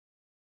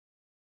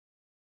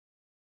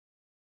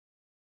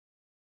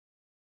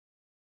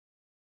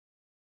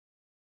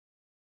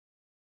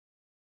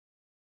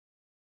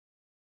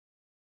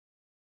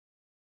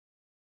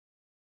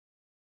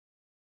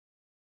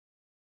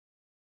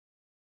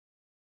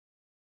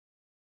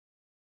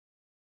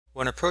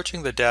When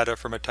approaching the data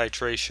from a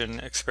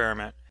titration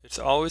experiment, it's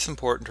always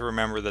important to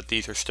remember that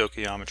these are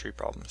stoichiometry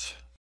problems.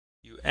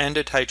 You end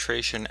a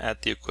titration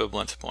at the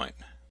equivalence point.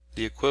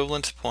 The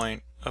equivalence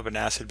point of an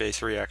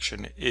acid-base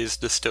reaction is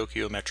the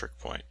stoichiometric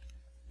point.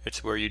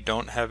 It's where you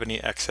don't have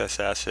any excess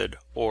acid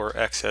or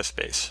excess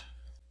base.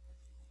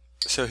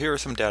 So here are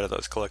some data that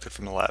was collected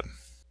from the lab.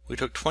 We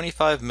took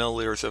 25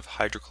 milliliters of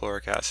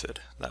hydrochloric acid.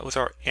 That was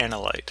our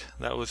analyte.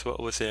 That was what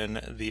was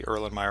in the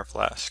Erlenmeyer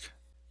flask.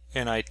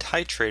 And I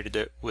titrated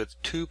it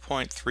with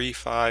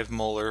 2.35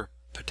 molar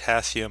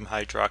potassium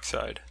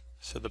hydroxide.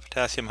 So the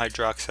potassium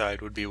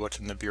hydroxide would be what's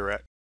in the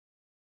burette.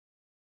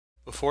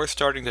 Before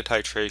starting the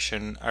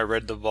titration, I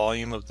read the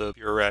volume of the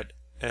burette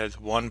as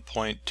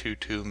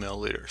 1.22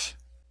 milliliters.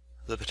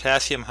 The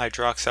potassium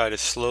hydroxide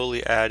is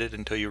slowly added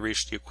until you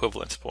reach the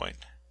equivalence point.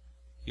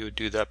 You would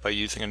do that by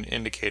using an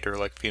indicator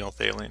like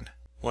phenolphthalein.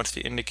 Once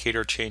the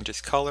indicator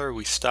changes color,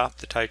 we stop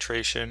the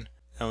titration,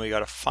 and we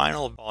got a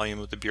final volume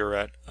of the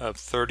burette of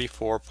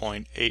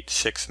 34.86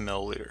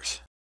 milliliters.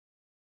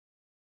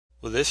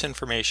 With this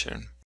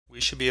information,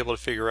 we should be able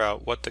to figure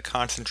out what the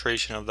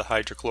concentration of the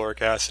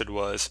hydrochloric acid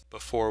was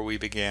before we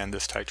began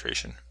this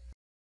titration.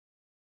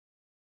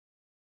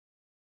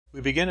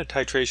 We begin a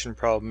titration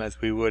problem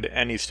as we would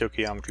any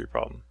stoichiometry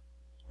problem.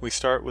 We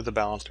start with a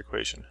balanced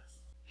equation.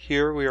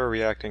 Here we are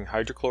reacting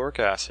hydrochloric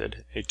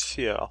acid,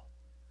 HCl,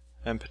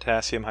 and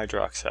potassium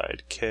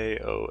hydroxide,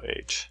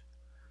 KOH.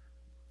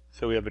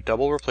 So we have a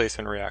double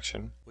replacement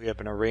reaction. We have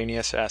an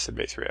Arrhenius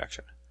acid-base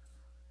reaction.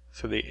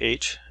 So the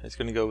H is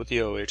going to go with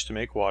the OH to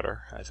make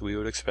water, as we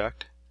would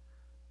expect.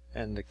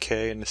 And the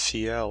K and the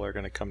Cl are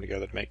going to come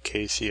together to make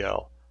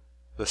KCl,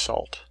 the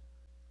salt.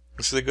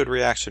 This is a good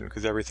reaction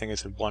because everything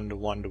is a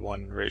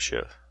 1:1:1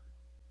 ratio.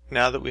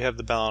 Now that we have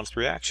the balanced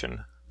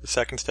reaction, the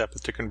second step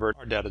is to convert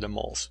our data to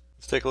moles.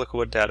 Let's take a look at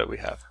what data we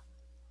have.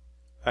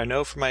 I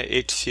know for my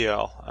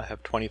HCl I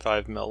have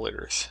 25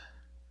 milliliters.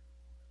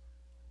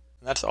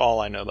 And that's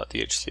all I know about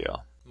the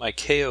HCl. My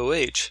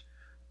KOH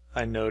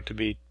I know to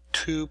be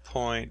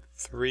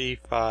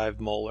 2.35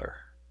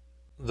 molar.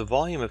 The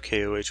volume of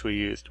KOH we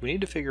used, we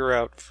need to figure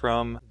out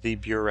from the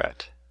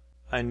burette.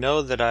 I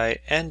know that I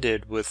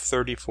ended with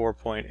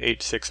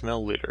 34.86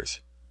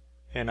 milliliters,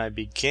 and I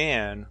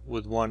began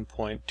with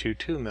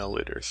 1.22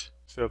 milliliters.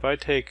 So if I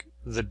take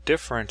the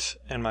difference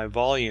in my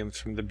volumes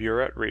from the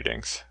burette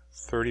readings,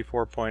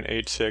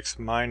 34.86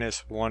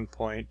 minus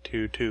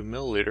 1.22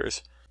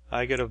 milliliters,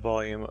 I get a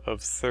volume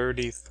of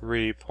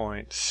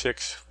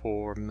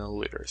 33.64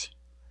 milliliters.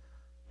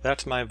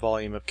 That's my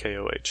volume of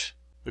KOH.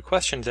 The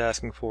question's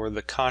asking for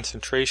the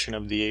concentration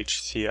of the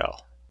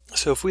HCl.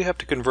 So if we have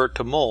to convert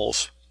to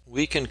moles,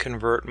 we can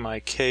convert my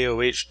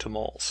KOH to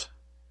moles.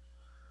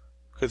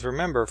 Because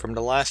remember, from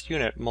the last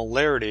unit,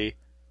 molarity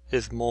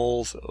is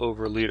moles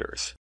over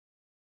liters.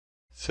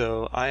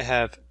 So I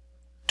have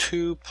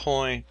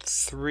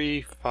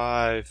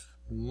 2.35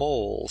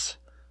 moles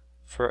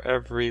for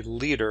every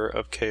liter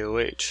of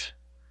KOH.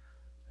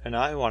 And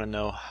I want to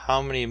know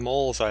how many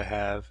moles I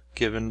have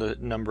given the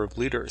number of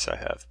liters I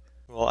have.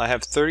 Well, I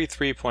have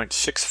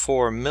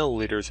 33.64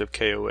 milliliters of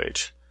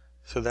KOH,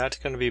 so that's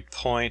going to be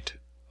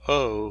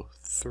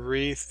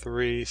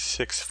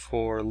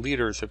 0.03364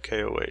 liters of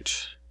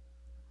KOH.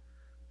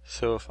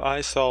 So if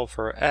I solve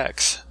for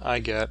X, I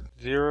get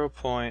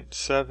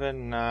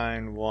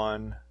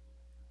 0.791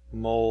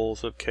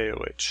 moles of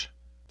KOH.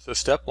 So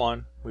step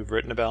 1, we've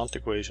written a balanced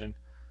equation.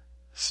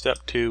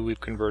 Step 2, we've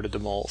converted to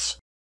moles.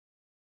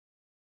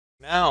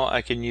 Now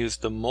I can use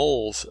the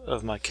moles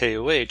of my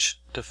KOH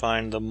to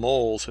find the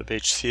moles of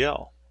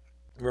HCl.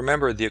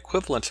 Remember, the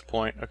equivalence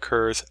point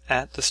occurs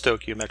at the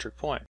stoichiometric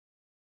point,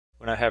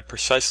 when I have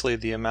precisely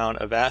the amount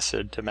of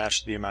acid to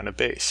match the amount of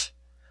base.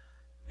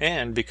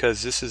 And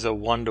because this is a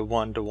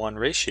 1:1:1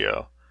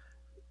 ratio,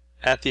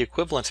 at the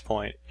equivalence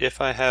point,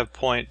 if I have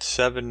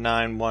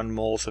 0.791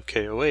 moles of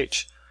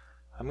KOH,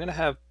 I'm going to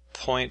have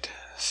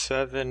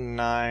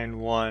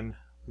 0.791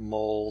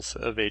 moles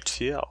of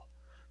HCl.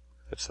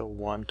 It's a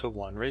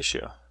 1:1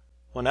 ratio.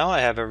 Well, now I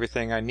have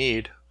everything I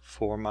need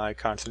for my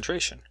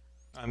concentration.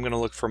 I'm going to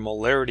look for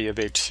molarity of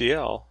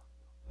HCl,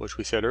 which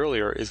we said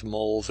earlier is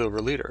moles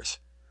over liters.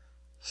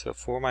 So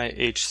for my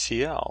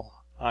HCl,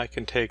 I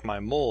can take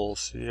my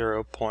moles,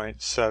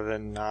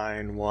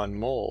 0.791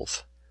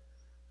 moles,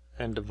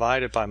 and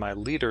divide it by my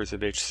liters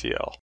of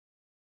HCl.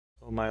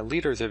 Well, my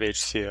liters of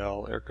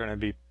HCl are going to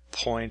be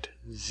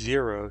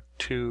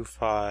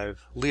 0.025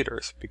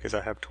 liters because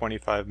I have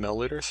 25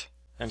 milliliters.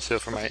 And so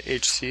for my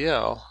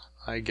HCl,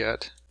 I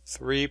get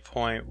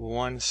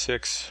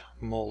 3.16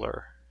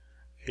 molar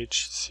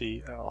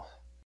HCl.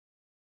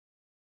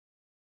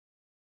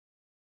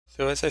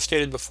 So as I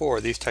stated before,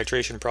 these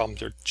titration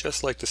problems are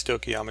just like the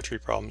stoichiometry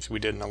problems we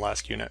did in the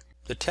last unit.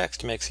 The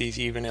text makes these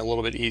even a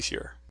little bit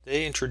easier.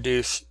 They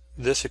introduce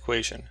this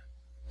equation,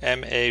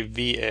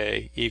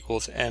 MAVA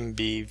equals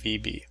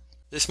MBVB.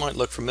 This might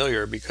look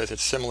familiar because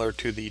it's similar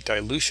to the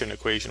dilution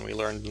equation we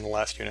learned in the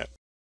last unit.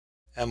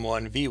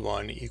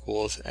 M1V1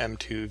 equals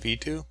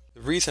M2V2.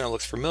 The reason it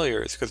looks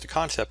familiar is because the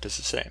concept is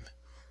the same.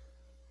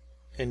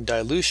 In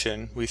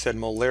dilution, we said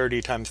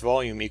molarity times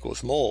volume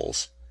equals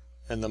moles,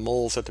 and the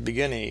moles at the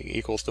beginning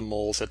equals the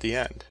moles at the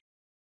end.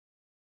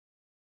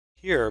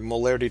 Here,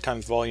 molarity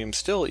times volume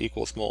still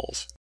equals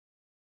moles,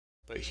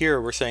 but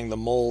here we're saying the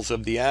moles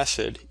of the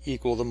acid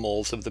equal the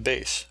moles of the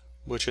base,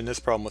 which in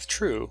this problem was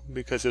true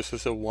because this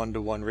was a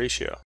 1-to-1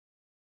 ratio.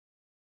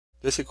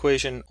 This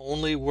equation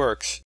only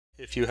works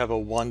if you have a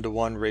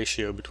 1-to-1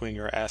 ratio between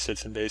your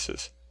acids and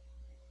bases.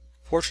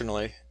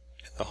 Fortunately,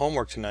 in the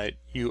homework tonight,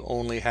 you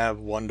only have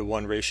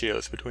 1-to-1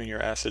 ratios between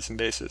your acids and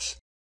bases,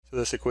 so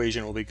this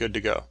equation will be good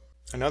to go.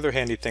 Another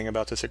handy thing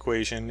about this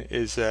equation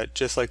is that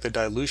just like the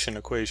dilution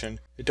equation,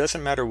 it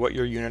doesn't matter what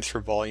your units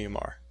for volume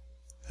are,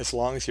 as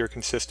long as you're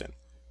consistent.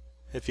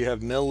 If you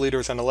have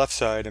milliliters on the left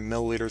side and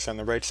milliliters on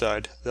the right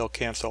side, they'll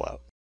cancel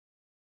out.